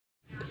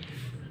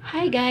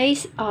Hi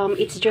guys,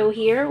 it's Joe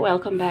here.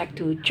 Welcome back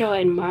to Joe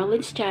and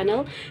Marlon's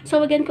channel.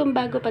 So again, kung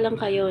bago pa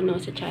lang kayo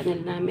sa channel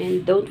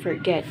namin, don't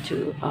forget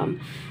to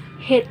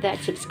hit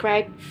that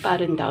subscribe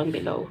button down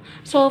below.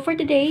 So for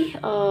today,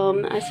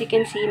 as you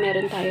can see,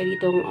 meron tayo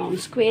ditong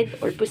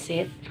squid or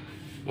pusit.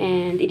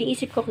 And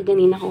iniisip ko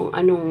kanina kung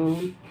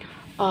anong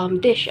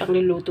dish ang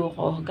luluto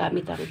ko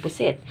gamit ang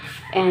pusit.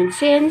 And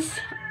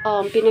since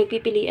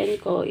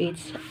pinagpipilian ko,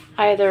 it's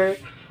either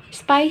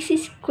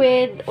spicy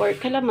squid or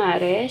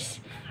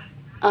calamares.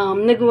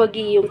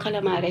 Nagwagi yung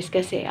calamares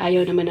kasi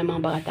ayaw naman ng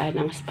mga bata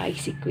ng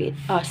spicy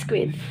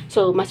squid.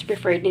 So, mas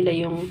preferred nila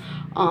yung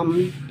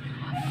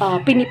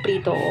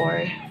piniprito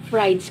or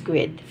fried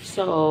squid.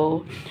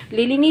 So,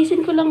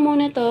 lilinisin ko lang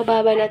muna to,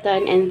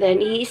 babalatan, and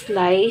then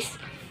i-slice,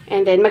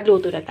 and then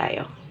magluto na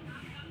tayo.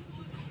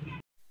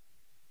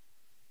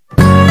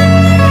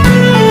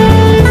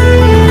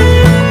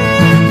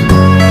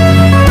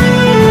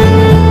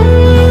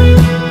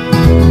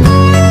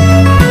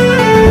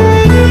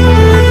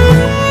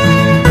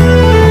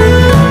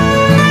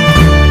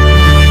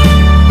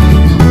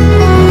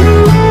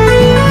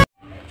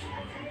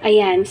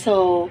 Ayan,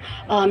 so,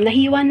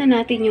 nahiwa na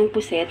natin yung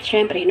puset.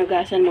 Siyempre,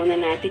 hinugasan muna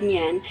natin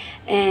yan.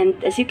 And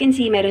as you can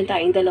see, meron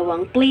tayong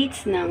dalawang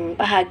plates ng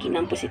bahagi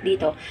ng puset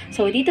dito.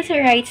 So, dito sa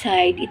right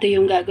side, ito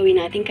yung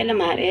gagawin nating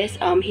calamares.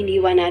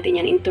 Hiniwa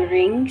natin yan into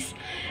rings.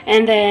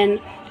 And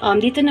then,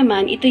 dito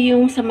naman, ito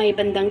yung sa may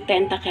bandang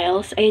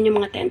tentacles. Ayan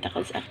yung mga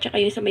tentacles. At saka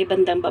yung sa may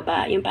bandang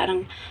baba, yung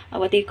parang,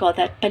 what they call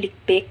that,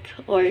 palikpik.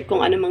 Or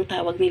kung ano mang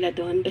tawag nila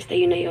doon. Basta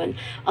yun na yun.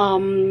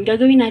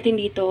 Gagawin natin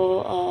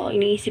dito,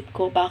 iniisip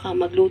ko baka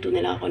magluto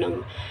na lang ako ng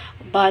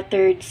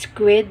buttered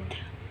squid.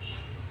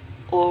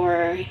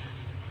 Or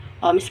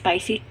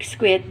spicy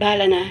squid.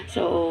 Bahala na.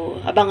 So,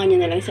 abangan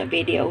nyo na lang sa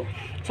video.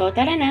 So,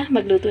 tara na.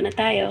 Magluto na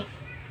tayo.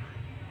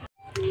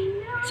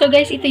 So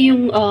guys, ito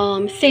yung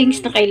things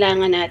na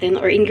kailangan natin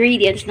or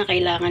ingredients na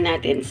kailangan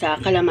natin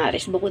sa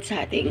calamares bukod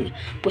sa ating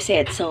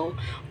puset. So,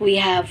 we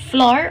have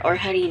flour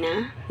or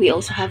harina. We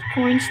also have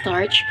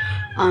cornstarch,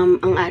 ang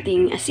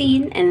ating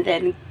asin, and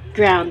then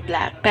ground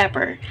black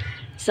pepper.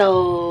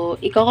 So,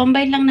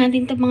 i-combine lang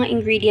natin itong mga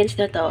ingredients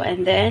na to,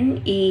 and then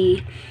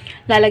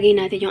lalagay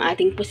natin yung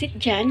ating pusit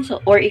dyan.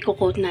 So, or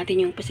i-coat natin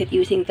yung pusit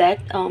using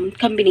that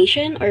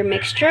combination or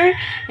mixture,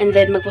 and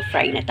then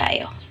magpa-fry na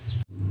tayo.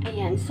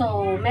 Ayan,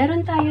 so,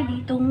 meron tayo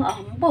ditong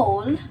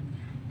bowl.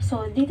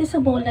 So, dito sa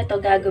bowl na to,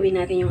 gagawin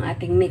natin yung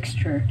ating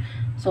mixture.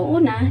 So,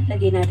 una,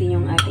 lagyan natin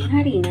yung ating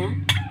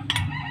harina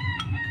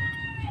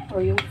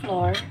or yung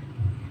flour.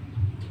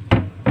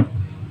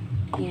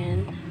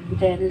 Ayan.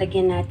 Then,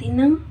 lagyan natin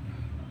ng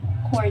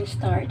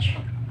cornstarch.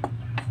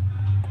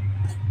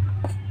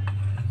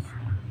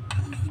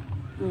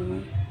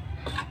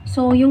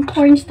 So, yung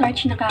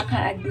cornstarch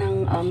nakaka-add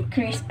ng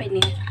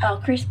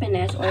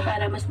crispiness or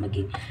para mas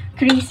maging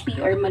crispy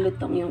or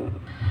malutong yung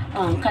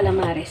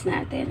calamares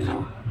natin,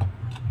 no?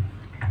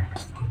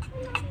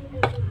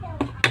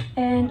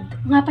 And,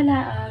 nga pala,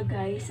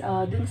 guys,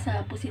 dun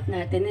sa pusit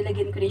natin,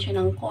 nilagyan ko rin siya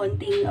ng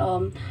konting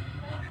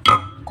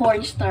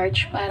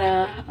cornstarch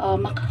para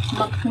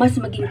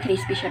mas maging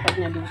crispy siya pag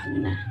naluto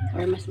na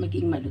or mas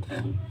maging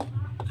malutong.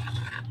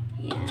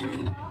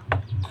 Yan.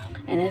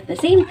 And at the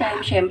same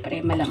time,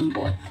 syempre,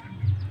 malambot.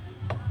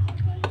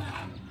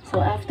 So,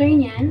 after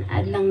nyan,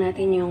 add lang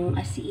natin yung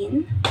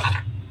asin.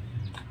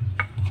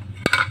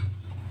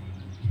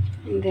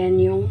 And then,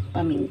 yung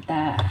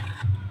paminta.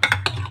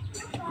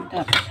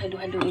 Tapos,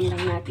 halu-haluin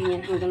lang natin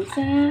yan hanggang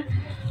sa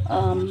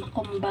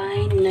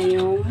combine na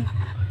yung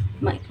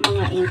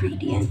mga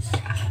ingredients.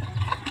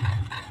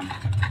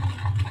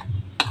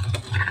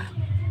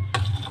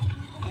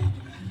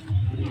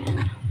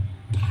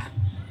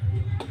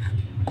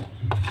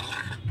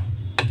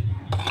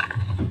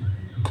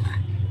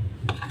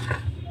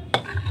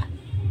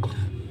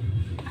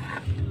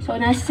 So,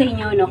 nasa sa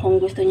inyo, no,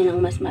 kung gusto niyo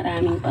ng mas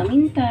maraming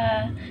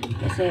paminta,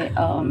 kasi,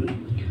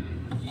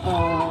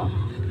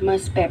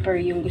 mas pepper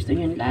yung gusto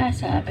niyo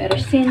lasa. Pero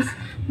since,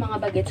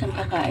 mga bagets ang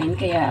kakain,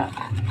 kaya,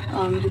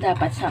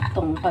 dapat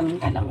saktong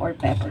paminta lang or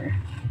pepper.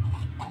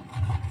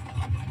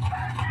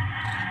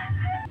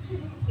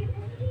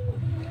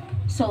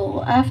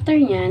 So, after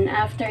nyan,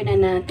 after na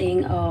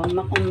nating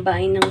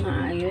makombine ng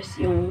maayos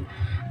yung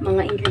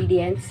mga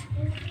ingredients,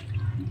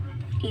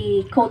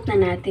 i-coat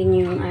na natin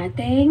yung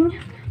ating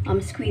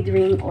squid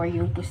ring or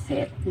yung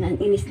pusit na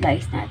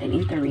in-slice natin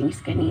into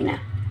rings kanina.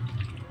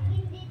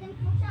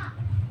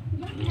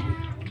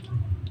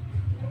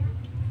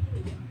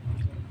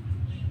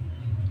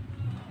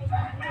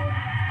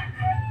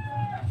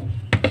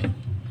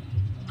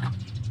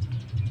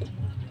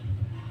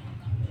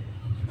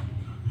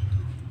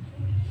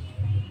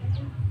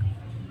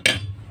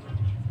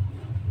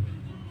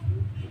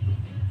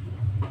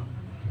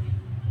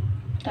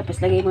 Tapos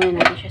lagay muna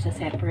natin siya sa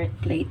separate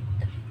plate.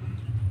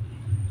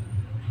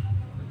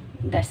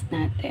 Dust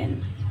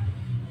natin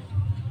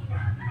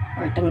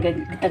or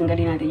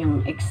tanggalin natin yung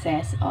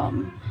excess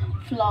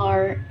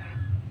flour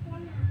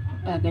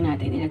bago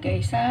natin ilagay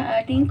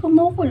sa ating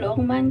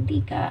kumukulong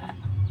mantika.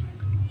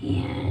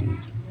 Yan.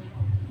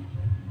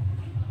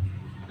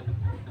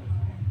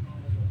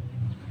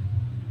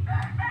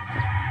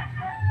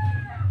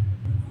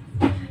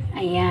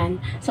 Ayan.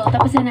 So,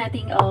 tapos na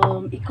nating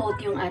i-coat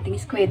yung ating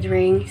squid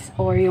rings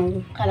or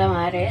yung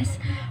calamares.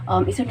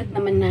 Isunod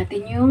naman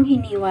natin yung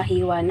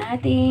hiniwa-hiwa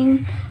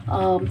nating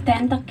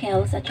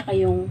tentacles at saka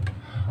yung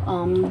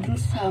dun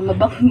sa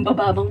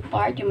mababang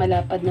part, yung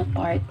malapad na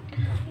part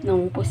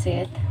ng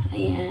puset.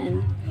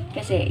 Ayan.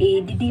 Kasi,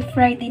 i-deep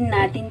fry din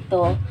natin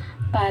to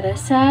para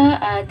sa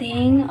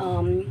ating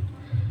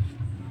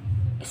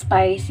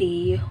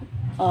spicy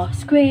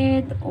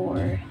squid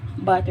or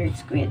buttered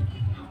squid.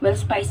 Well,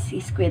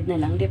 spicy squid na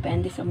lang.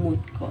 Depende sa mood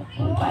ko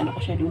kung paano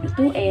ko siya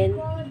lulutuin.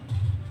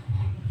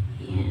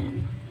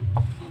 Ayan.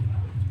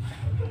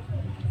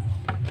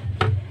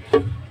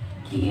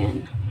 Ayan.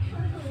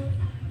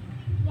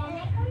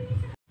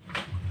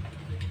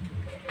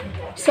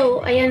 So,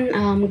 ayan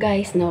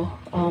guys,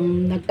 no.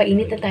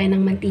 Nagpainit na tayo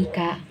ng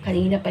mantika.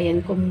 Kanina pa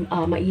yan kung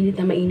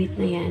mainit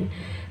na yan.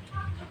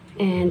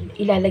 And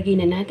ilalagay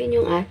na natin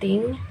yung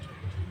ating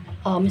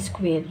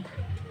squid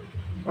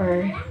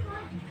or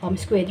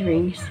squid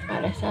rings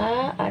para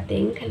sa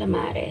ating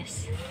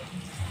calamares.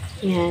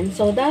 Yan.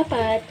 So,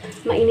 dapat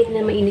mainit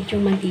na mainit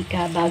yung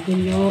mantika bago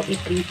nyo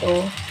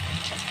iprito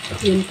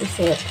yung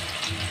puset.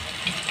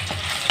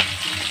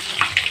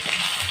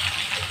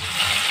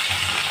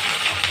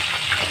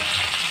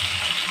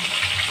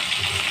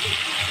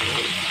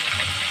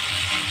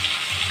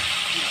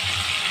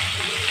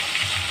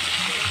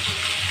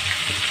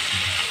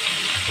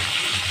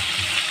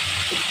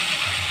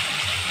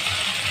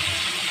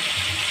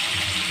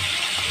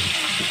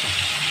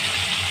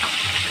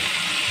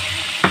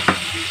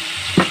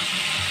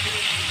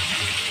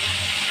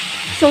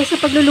 So, sa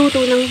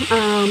pagluluto ng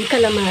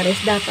calamares,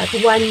 dapat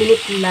 1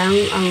 minute lang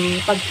ang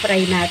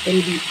pag-fry natin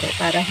dito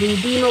para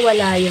hindi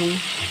mawala yung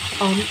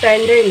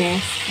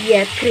tenderness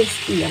yet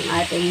crispy ang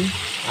ating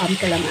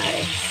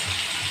calamares.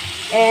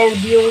 And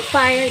yung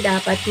fire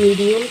dapat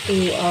medium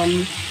to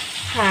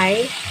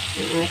high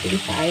ang ating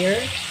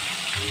fire.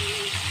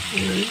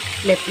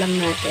 Flip lang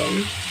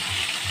natin.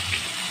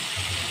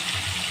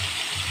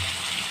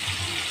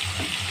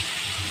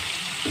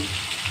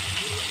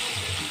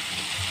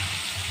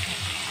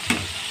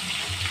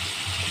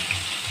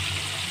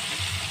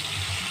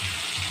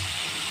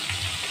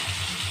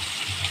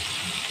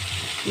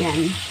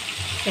 Yan.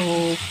 So,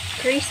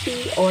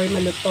 crispy or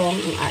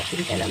malutong ang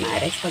ating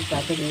calamares pag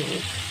gagawin nyo.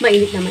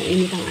 Mainit na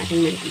mainit ang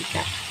ating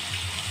mantika.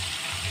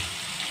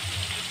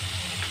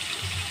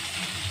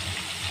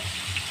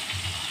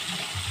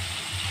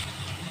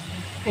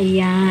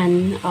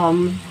 Ayan.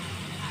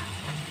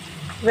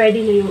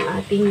 Ready na yung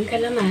ating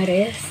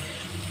calamares.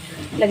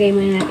 Lagay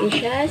muna natin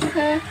siya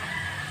sa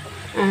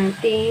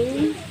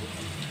ating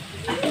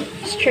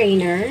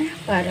strainer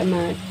para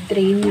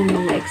ma-drain yung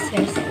mga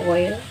excess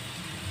oil.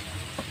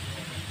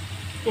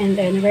 And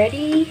then,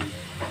 ready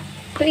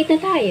to eat na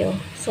tayo.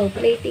 So,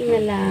 plating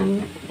na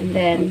lang. And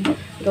then,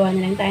 gawa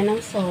na lang tayo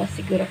ng sauce.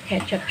 Siguro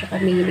ketchup tsaka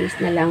mayonnaise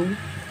na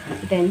lang.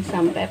 Then,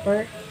 some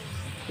pepper.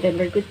 Then,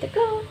 we're good to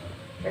go.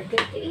 We're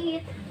good to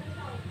eat.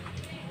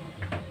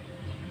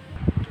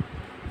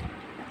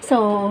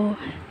 So,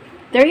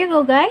 there you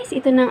go guys.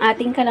 Ito ng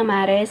ating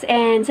calamares.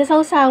 And sa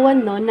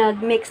sausawan, no,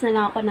 nag-mix na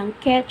lang ako ng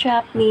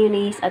ketchup,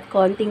 mayonnaise, at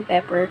konting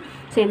pepper.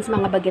 Since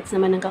mga bagets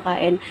naman ang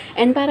kakain.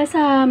 And para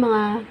sa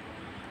mga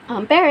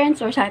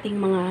parents or sa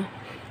ating mga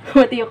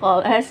what do you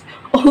call us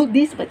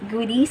oldies but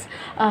goodies,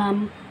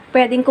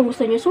 pwedeng kung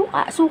gusto nyo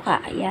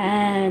suka.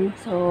 Ayan.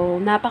 So,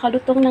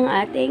 napakalutong ng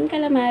ating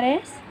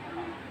calamares.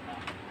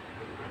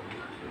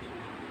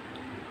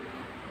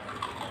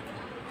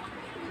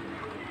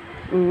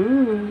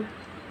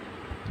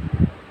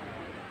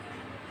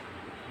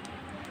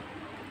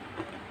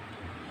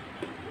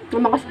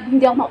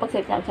 Hindi ako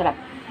makapagsalita. Ang sarap.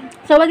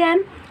 So,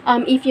 again,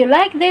 if you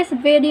like this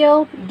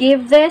video,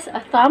 give this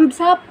a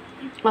thumbs up.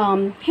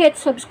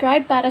 Hit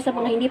subscribe para sa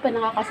mga hindi pa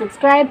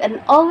nakaka-subscribe, and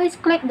always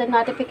click the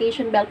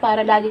notification bell para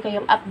lagi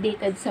kayong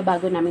updated sa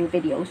bago naming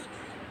videos.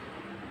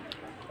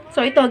 So,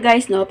 ito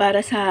guys, no,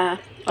 para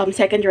sa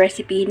second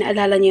recipe,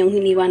 naalala niyo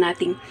yung hiniwa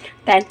nating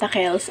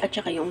tentacles at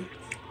saka yung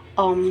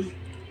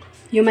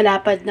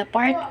malapad na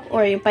part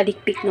or yung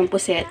palikpik ng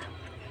puset.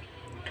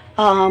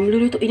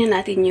 Lulutuin na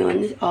natin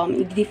yun.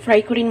 I-deep fry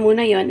ko rin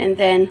muna yun, and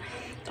then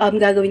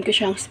gagawin ko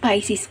siyang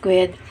spicy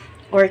squid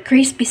or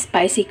crispy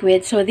spicy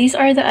squid. So, these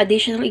are the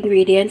additional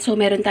ingredients. So,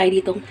 meron tayo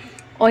ditong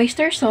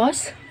oyster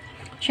sauce.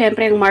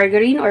 Syempre, yung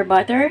margarine or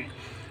butter.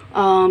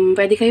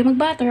 Pwede kayo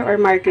mag-butter or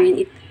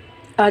margarine.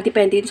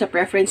 Depende sa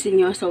preference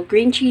niyo. So,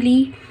 green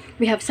chili.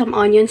 We have some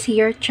onions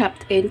here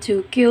chopped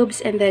into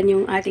cubes. And then,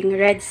 yung ating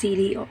red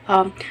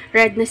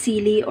na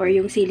sili or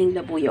yung siling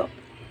labuyo.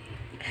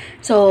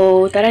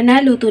 So, tara na.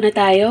 Luto na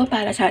tayo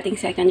para sa ating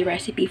second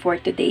recipe for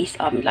today's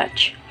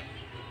lunch.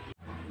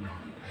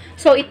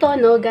 So, ito,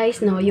 no, guys,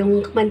 no,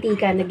 yung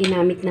mantika na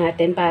ginamit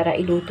natin para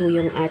iluto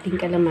yung ating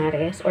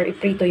calamares or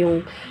iprito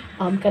yung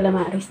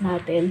calamares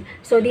natin.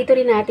 So, dito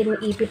rin natin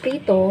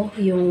ipiprito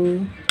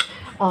yung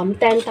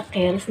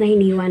tentacles na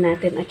hiniwa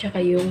natin at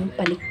saka yung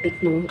palikpik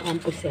ng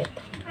puset.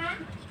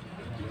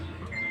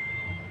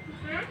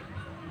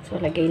 So,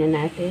 lagay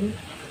na natin.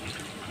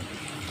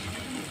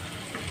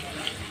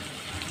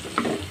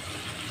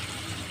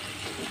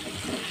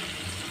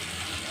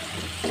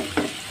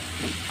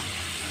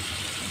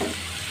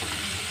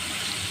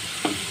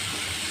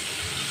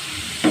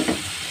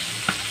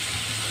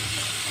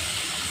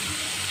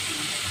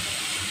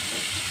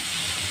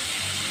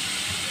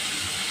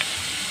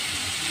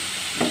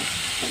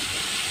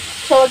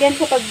 again,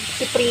 sa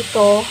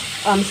pag-prito,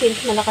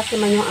 since malakas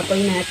naman yung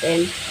apoy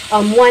natin,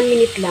 1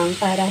 minute lang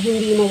para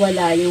hindi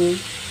mawala yung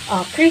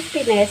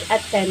crispiness at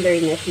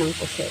tenderness ng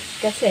pusit.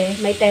 Kasi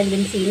may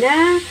tendency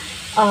na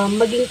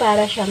maging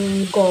para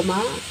siyang goma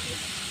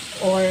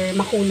or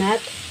makunat.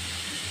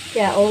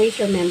 Kaya always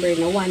remember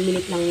na 1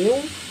 minute lang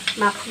yung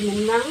maximum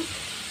ng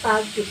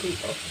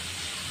pag-prito.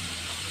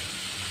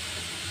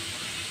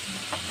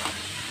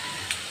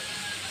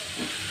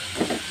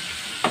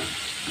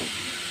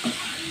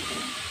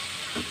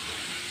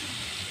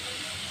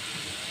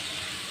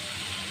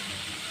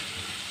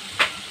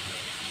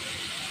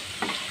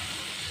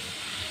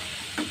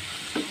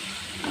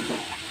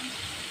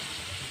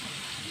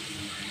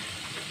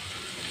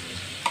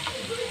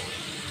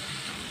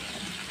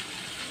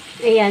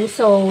 Ayan,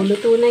 so,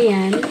 luto na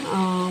yan.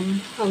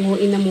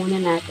 Hanguin na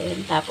muna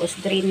natin. Tapos,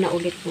 drain na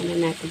ulit muna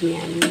natin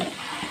yan.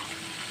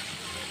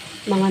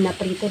 Mga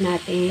naprito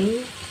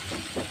natin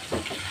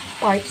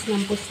parts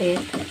ng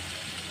pusit.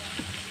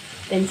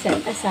 Then,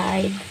 set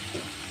aside.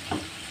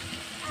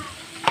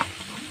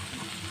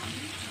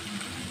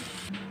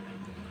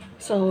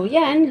 So,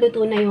 yan.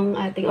 Luto na yung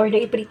ating, or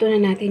naiprito na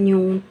natin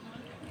yung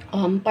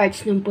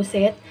parts ng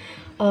pusit.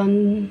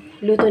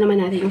 Luto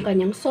naman natin yung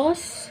kanyang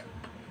sauce.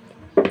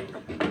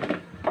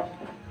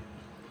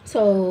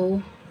 So,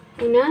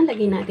 una,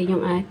 lagyan natin yung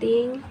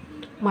ating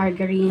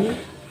margarine.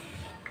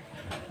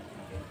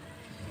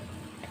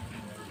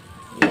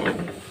 Yan.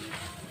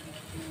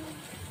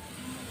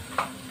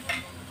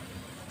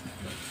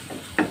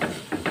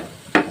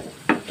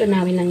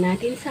 Tunawin lang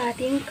natin sa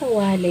ating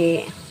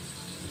kawali.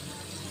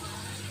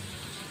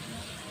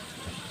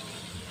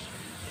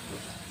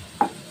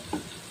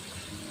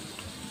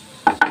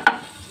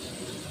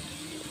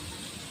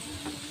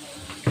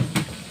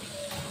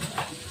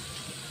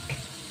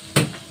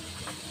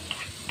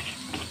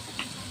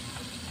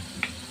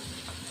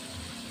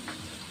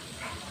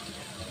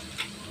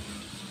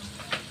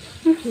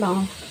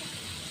 Bango.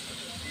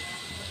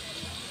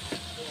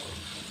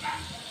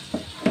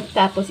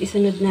 Tapos,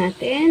 isunod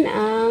natin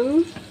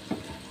ang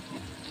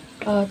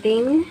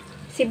ating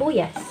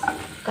sibuyas.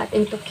 Cut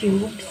into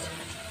cubes.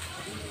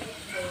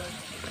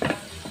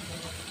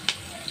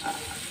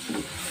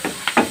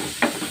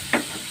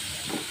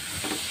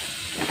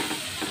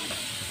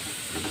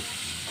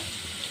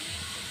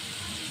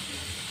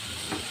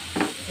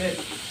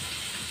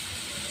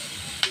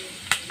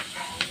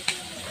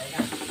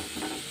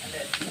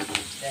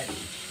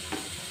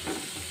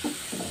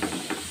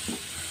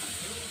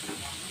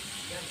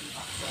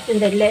 And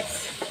then,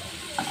 let's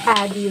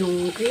add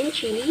yung green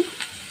chili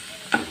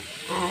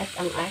at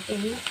ang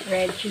ating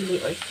red chili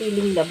or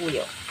siling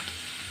labuyo.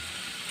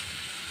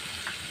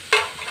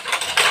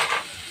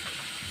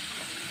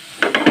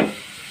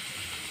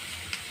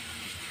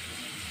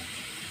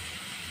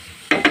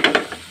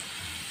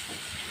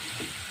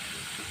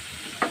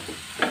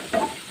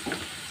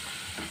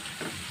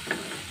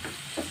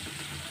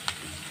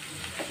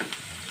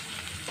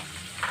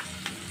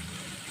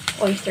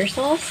 Oyster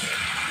sauce.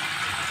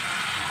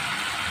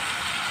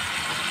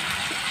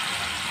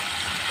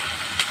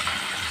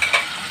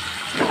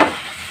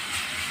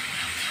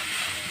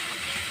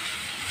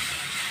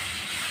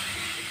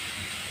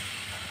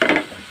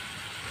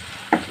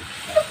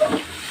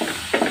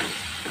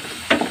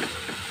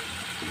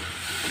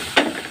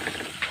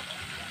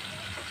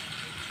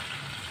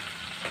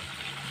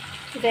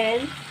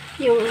 Then,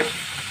 yung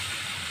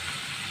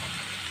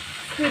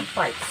squid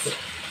parts.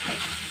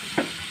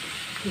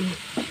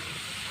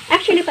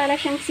 Actually, para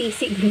siyang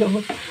sisig,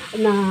 no?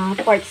 Na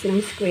parts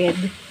ng squid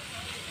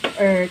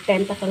or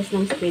tentacles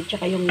ng squid,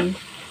 tsaka yung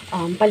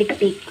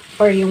palikpik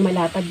or yung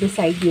malapad na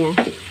side niya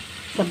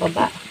sa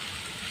baba.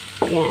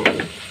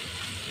 Yan.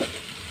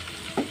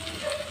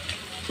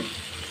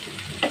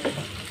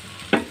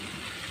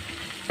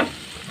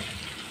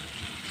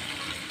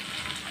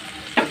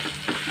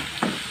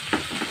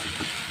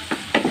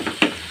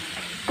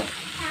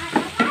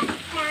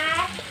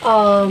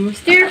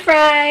 Stir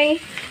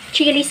fry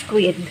chili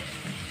squid.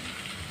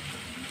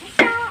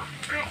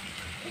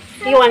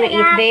 Do you wanna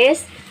eat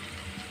this?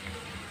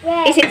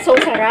 Is it so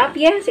sarap?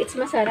 Yes, it's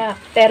masarap.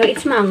 Pero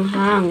it's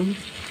maanghang.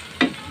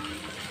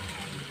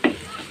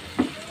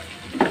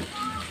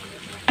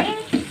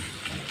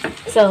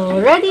 So,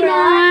 ready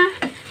na.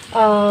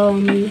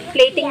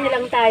 Plating na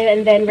lang tayo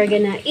and then we're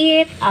gonna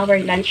eat our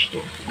lunch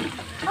na.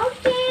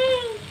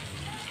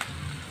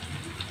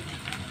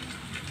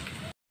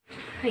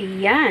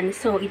 Ayan.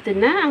 So, ito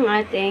na ang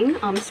ating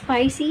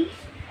spicy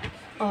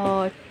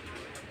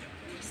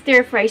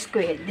stir-fry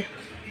squid.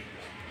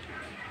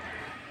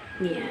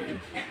 Yan.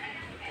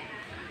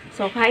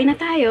 So, kain na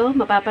tayo.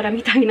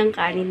 Mapaparami tayo ng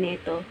kanin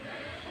nito.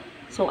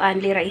 So,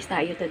 only rice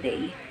tayo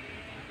today.